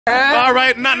All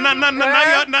right, now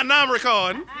I'm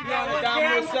recording.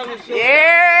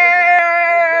 Yeah.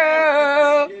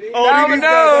 Oh, these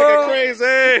guys looking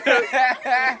crazy.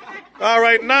 All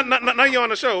right, now you're on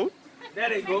the show. There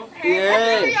they go.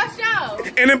 Yeah. Your show.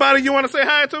 Anybody you want to say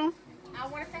hi to? I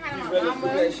want to say hi to my mama.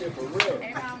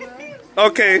 Hey, mama.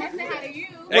 Okay. I say hi to you.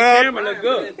 Well, Camera look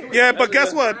good. yeah, but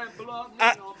guess what?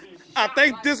 I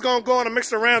think this gonna go on a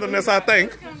mixture randomness. I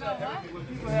think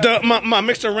my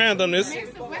mixture randomness.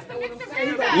 What's the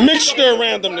Mixture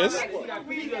randomness.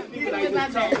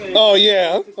 Oh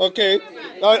yeah. Okay.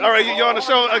 All right. You're on the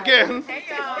show again.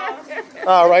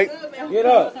 All right. Get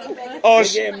up. Oh, They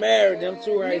getting married, them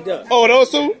two right there. oh, those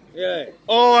two. Yeah.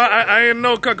 Oh, I didn't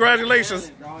know.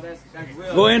 Congratulations.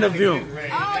 Go interview him.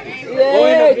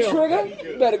 Yeah, Trigger.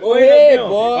 You better go ahead,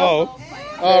 boy. Oh,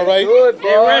 all right. Good,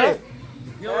 Get boy. ready.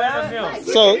 Go interview him.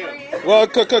 So, well,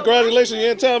 congratulations. You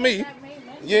didn't tell me.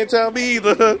 You didn't tell me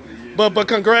either. But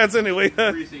congrats anyway.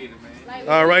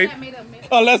 All right.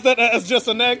 Unless that's just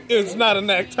an act. It's not an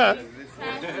act. Huh?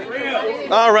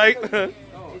 All right.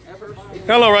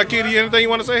 Hello, Rakiti. Anything you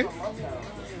want to say?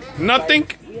 Nothing?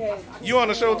 You on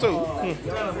the show too?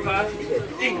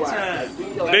 Big time.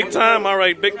 Big time. All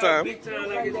right, big time. Big time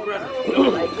like his brother.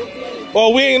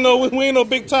 Well, we ain't no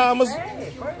big timers.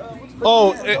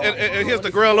 Oh, and here's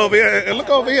the girl over here. And look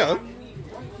over here.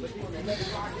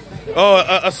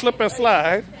 Oh, a slip and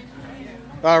slide.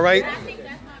 All right.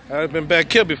 I've been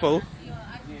back here before.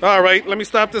 All right, let me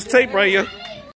stop this tape right here.